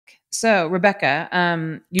So,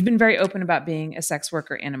 Rebecca, you've been very open about being a sex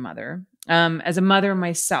worker and a mother. As a mother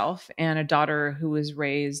myself and a daughter who was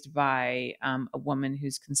raised by a woman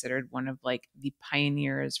who's considered one of like the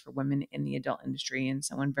pioneers for women in the adult industry and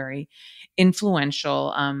someone very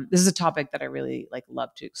influential, this is a topic that I really like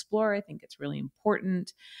love to explore. I think it's really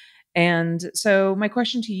important. And so, my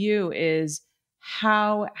question to you is,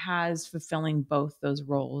 how has fulfilling both those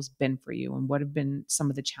roles been for you, and what have been some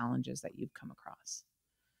of the challenges that you've come across?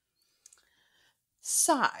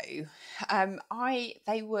 So, I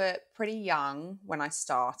they were pretty young when I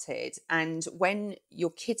started, and when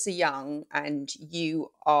your kids are young and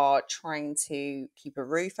you are trying to keep a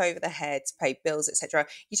roof over their heads, pay bills, etc.,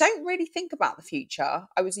 you don't really think about the future.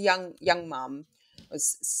 I was a young mum. I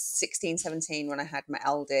was 16, 17 when I had my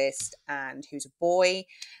eldest, and he was a boy,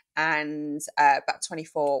 and about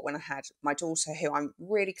 24 when I had my daughter, who I'm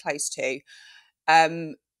really close to.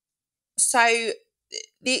 Um, so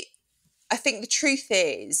the I think the truth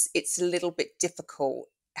is it's a little bit difficult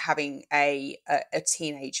having a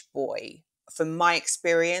teenage boy. From my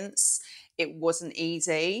experience, it wasn't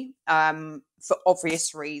easy for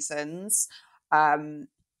obvious reasons. Um,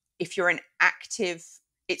 if you're an active,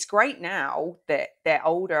 it's great now that they're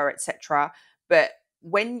older, etc. But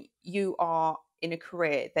when you are in a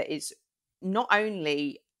career that is not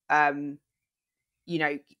only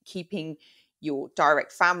keeping your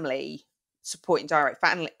direct family, supporting direct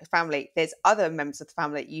family, there's other members of the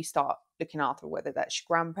family that you start looking after, whether that's your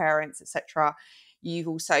grandparents, etc. You've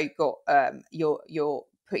also got you're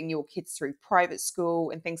putting your kids through private school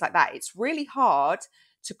and things like that. It's really hard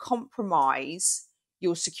to compromise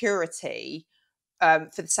your security for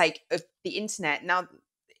the sake of the internet. Now,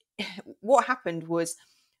 what happened was,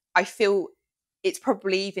 I feel it's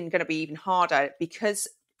probably even going to be even harder because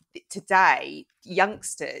today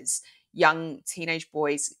youngsters, young teenage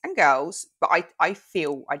boys and girls, but I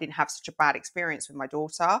feel I didn't have such a bad experience with my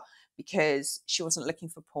daughter because she wasn't looking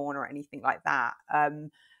for porn or anything like that.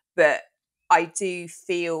 But I do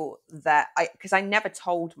feel that because I never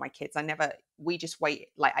told my kids, we just waited.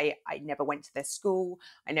 Like I never went to their school.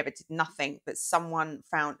 I never did nothing, but someone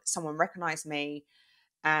recognized me.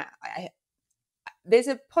 There's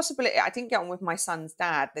a possibility I didn't get on with my son's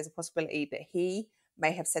dad. There's a possibility that he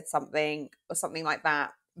may have said something or something like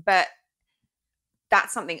that. But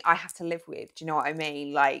that's something I have to live with. Do you know what I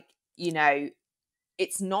mean? Like,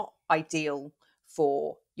 it's not ideal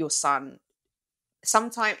for your son.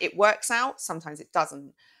 Sometimes it works out, sometimes it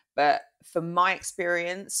doesn't. But from my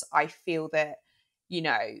experience, I feel that,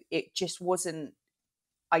 it just wasn't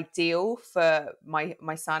ideal for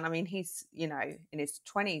my son. I mean, he's, in his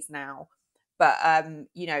 20s now, but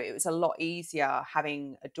it was a lot easier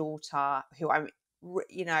having a daughter who I'm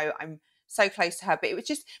so close to her, but it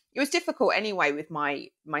was difficult anyway with my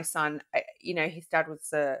son. His dad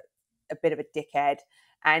was a bit of a dickhead,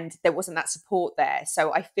 and there wasn't that support there.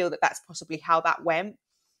 So I feel that that's possibly how that went.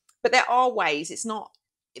 But there are ways. It's not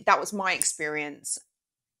that was my experience.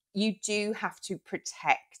 You do have to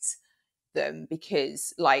protect them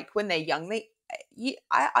because, like, when they're young,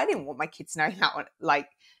 I didn't want my kids knowing that one.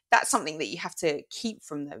 Like, that's something that you have to keep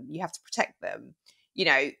from them. You have to protect them.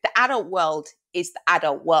 The adult world is the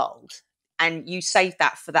adult world, and you save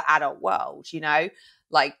that for the adult world.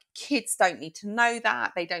 Like, kids don't need to know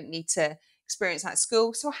that. They don't need to experience that at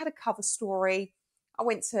school. So I had a cover story. I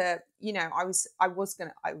went to, I was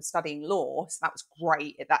studying law, so that was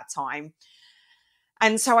great at that time.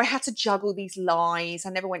 And so I had to juggle these lies. I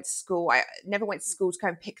never went to school. I never went to school to go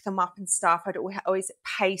and pick them up and stuff. I'd always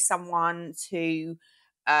pay someone to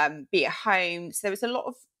be at home. So there was a lot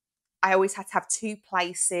of, I always had to have two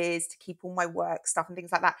places to keep all my work stuff and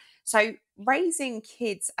things like that. So raising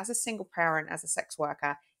kids as a single parent, as a sex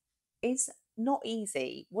worker, is not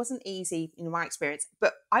easy. Wasn't easy in my experience,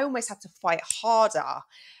 but I almost had to fight harder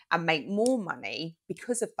and make more money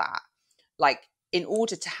because of that. Like, in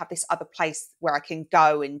order to have this other place where I can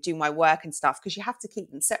go and do my work and stuff, because you have to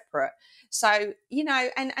keep them separate. So,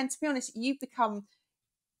 and to be honest, you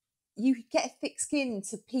get a thick skin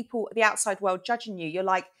to people, the outside world judging you. You're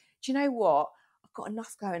like, do you know what? I've got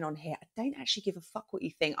enough going on here. I don't actually give a fuck what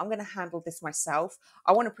you think. I'm going to handle this myself.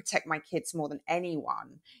 I want to protect my kids more than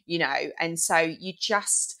anyone. And so you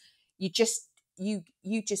just, you just,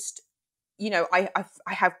 I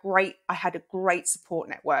had a great support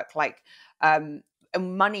network. Like, and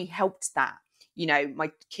money helped that.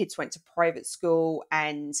 My kids went to private school,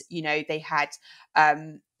 and they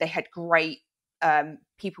had great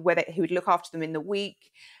people who would look after them in the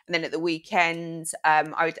week, and then at the weekends,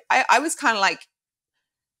 I was kind of like,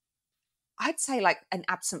 I'd say like an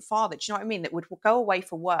absent father. Do you know what I mean? That would go away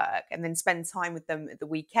for work and then spend time with them at the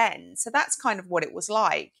weekend. So that's kind of what it was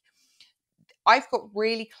like. I've got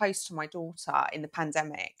really close to my daughter in the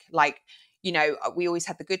pandemic. Like, you know, we always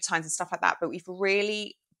had the good times and stuff like that, but we've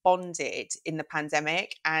really bonded in the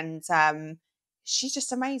pandemic. And she's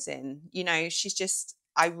just amazing. You know, she's just,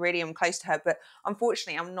 I really am close to her. But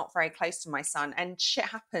unfortunately, I'm not very close to my son. And shit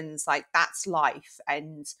happens. Like, that's life.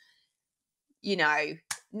 And, you know,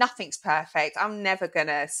 nothing's perfect. I'm never going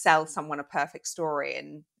to sell someone a perfect story.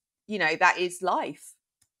 And, you know, that is life.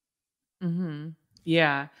 Mm-hmm.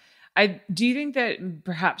 Yeah. I do you think that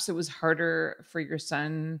perhaps it was harder for your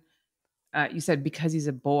son? You said because he's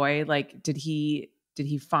a boy. Like, did he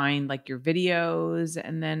find like your videos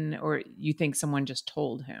and then, or you think someone just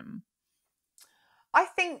told him? I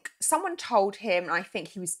think someone told him, and I think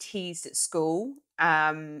he was teased at school.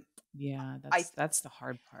 Yeah, I that's the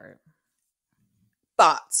hard part.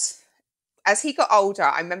 But as he got older,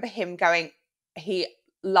 I remember him going, he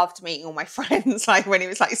loved meeting all my friends. Like when he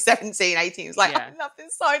was like 17, 18, he was like, I Yeah. love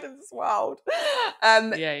this side of this world.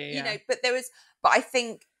 Yeah, yeah, You know, yeah. but I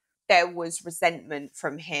think there was resentment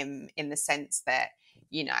from him in the sense that,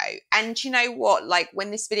 you know, and you know what, like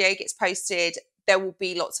when this video gets posted, there will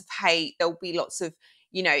be lots of hate. There will be lots of,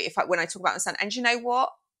 you know, when I talk about my son, and you know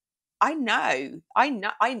what, I know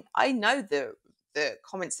the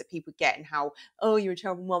comments that people get and how, oh, you're a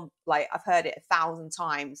terrible mom. Like I've heard it 1,000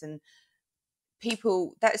 times, and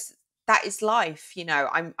people, that is life. You know,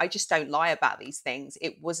 I just don't lie about these things.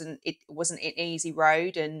 It wasn't an easy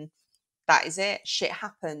road, and that is it. Shit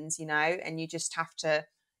happens, you know, and you just have to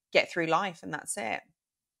get through life, and that's it.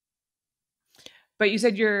 But you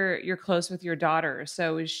said you're close with your daughter.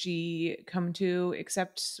 So is she come to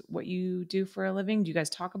accept what you do for a living? Do you guys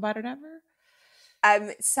talk about it ever?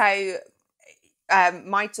 So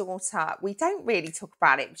my daughter, we don't really talk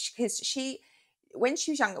about it because when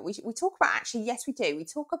she was younger, we talk about, actually, yes, we do. We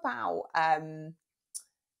talk about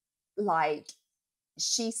like,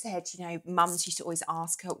 she said, you know, mums used to always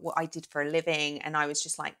ask her what I did for a living, and I was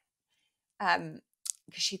just like, because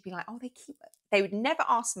she'd be like, oh, they would never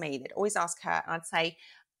ask me, they'd always ask her, and I'd say,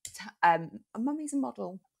 mummy's a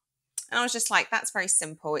model. And I was just like, that's very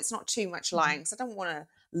simple. It's not too much lying, Mhm. because I don't want to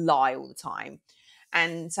lie all the time.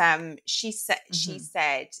 And she Mhm.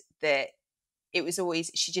 said that it was always,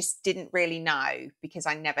 she just didn't really know because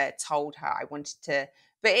I never told her I wanted to.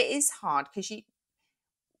 But it is hard because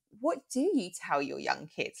what do you tell your young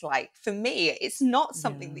kids? Like for me, it's not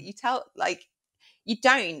something Yeah. that you tell, like you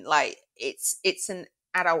don't, like it's an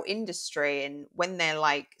adult industry, and when they're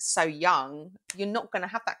like so young, you're not going to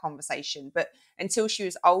have that conversation. But until she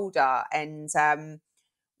was older, and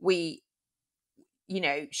we, you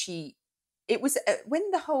know, she, it was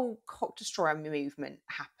when the whole cock destroyer movement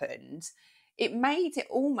happened, it made it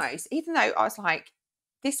almost, even though I was like,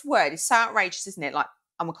 this word is so outrageous, isn't it? Like,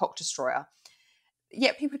 I'm a cock destroyer.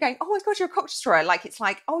 Yet people are going, oh my God, you're a cock destroyer. Like, it's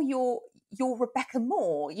like, oh, you're Rebecca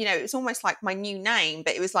Moore. You know, it's almost like my new name,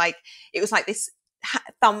 but it was like this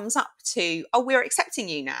thumbs up to, oh, we're accepting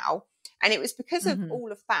you now. And it was because of Mhm.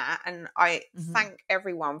 all of that. And I Mhm. thank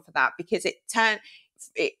everyone for that, because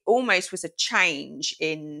it almost was a change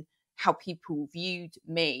in how people viewed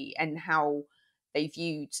me and how they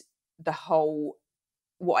viewed the whole,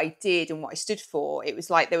 what I did and what I stood for. It was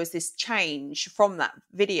like there was this change from that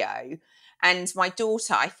video. And my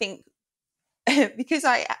daughter, I think, because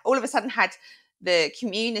I all of a sudden had the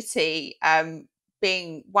community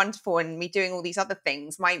being wonderful and me doing all these other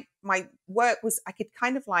things, my work was, I could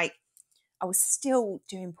kind of like, I was still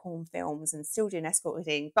doing porn films and still doing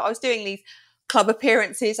escorting, but I was doing these club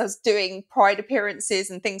appearances, I was doing pride appearances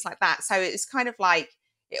and things like that. So it's kind of like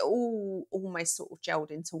it all almost sort of gelled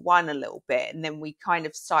into one a little bit. And then we've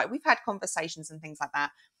had conversations and things like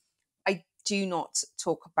that. I do not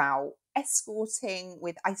talk about escorting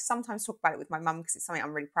with, I sometimes talk about it with my mum because it's something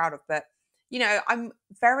I'm really proud of. But, you know, I'm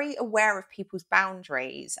very aware of people's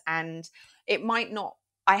boundaries, and it might not,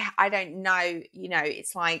 I don't know, you know,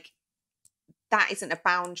 it's like, that isn't a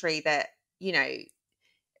boundary that, you know,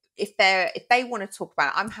 if they want to talk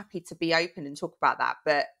about it, I'm happy to be open and talk about that,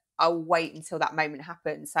 but I'll wait until that moment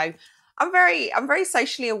happens. So I'm very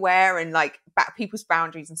socially aware and like about people's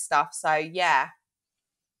boundaries and stuff. So yeah.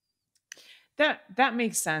 That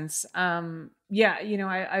makes sense. Yeah,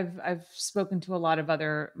 I've spoken to a lot of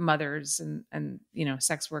other mothers and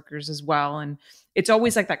sex workers as well, and it's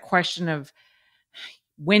always like that question of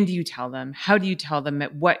when do you tell them? How do you tell them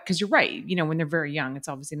at what? Because you're right, when they're very young, it's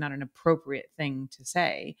obviously not an appropriate thing to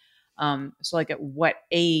say. So like at what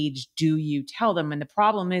age do you tell them? And the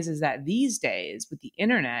problem is that these days with the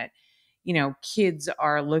internet, kids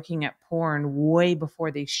are looking at porn way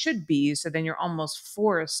before they should be. So then you're almost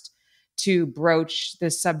forced to broach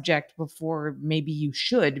the subject before maybe you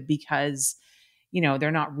should, because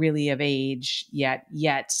they're not really of age yet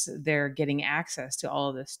they're getting access to all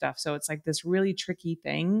of this stuff. So it's like this really tricky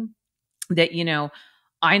thing that,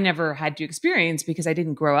 I never had to experience because I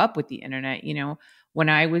didn't grow up with the internet. When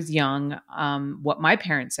I was young, what my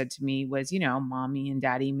parents said to me was, mommy and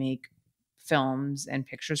daddy make films and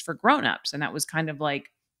pictures for grown-ups. And that was kind of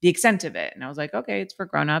like the extent of it. And I was like, okay, it's for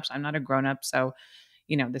grown-ups. I'm not a grown-up. So,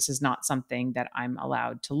 this is not something that I'm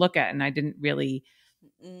allowed to look at. And I didn't really,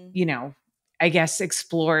 Mm. I guess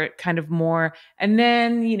explore it kind of more. And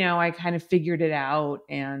then, I kind of figured it out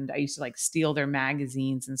and I used to like steal their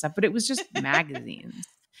magazines and stuff, but it was just magazines.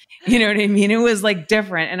 You know what I mean? It was like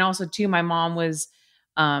different. And also too, my mom was,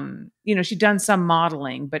 she'd done some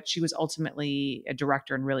modeling, but she was ultimately a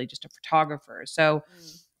director and really just a photographer. So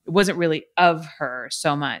it wasn't really of her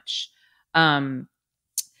so much.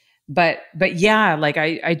 But yeah, like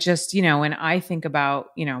I just, when I think about,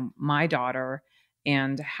 my daughter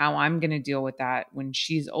and how I'm going to deal with that when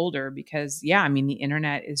she's older, because yeah, I mean, the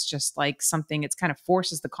internet is just like something, it's kind of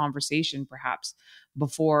forces the conversation perhaps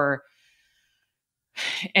before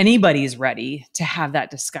anybody's ready to have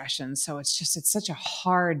that discussion. So it's such a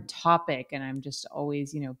hard topic. And I'm just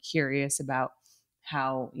always, curious about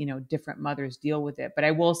how, different mothers deal with it. But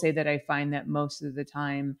I will say that I find that most of the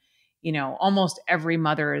time, almost every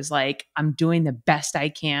mother is like, I'm doing the best I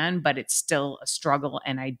can, but it's still a struggle.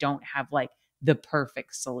 And I don't have like the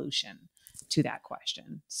perfect solution to that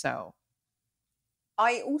question. So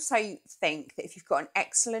I also think that if you've got an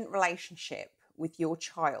excellent relationship with your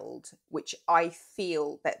child, which I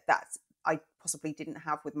feel that's I possibly didn't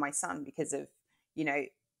have with my son because of,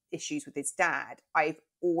 issues with his dad, I've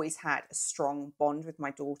always had a strong bond with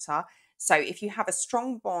my daughter. So if you have a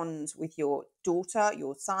strong bond with your daughter,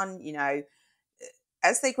 your son,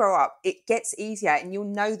 as they grow up, it gets easier and you'll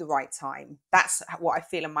know the right time. That's what I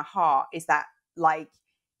feel in my heart, is that like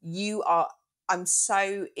you are, I'm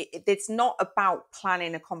so, it's not about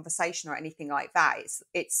planning a conversation or anything like that.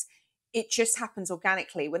 It just happens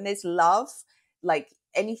organically. When there's love, like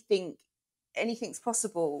anything's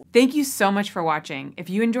possible. thank you so much for watching. If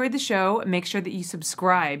you enjoyed the show, make sure that you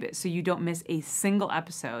subscribe so you don't miss a single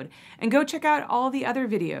episode. And go check out all the other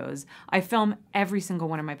videos. I film every single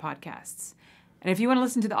one of my podcasts. And if you want to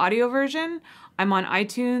listen to the audio version, I'm on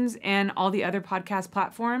iTunes and all the other podcast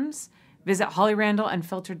platforms. Visit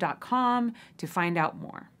hollyrandalljunfiltered.com to find out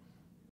more.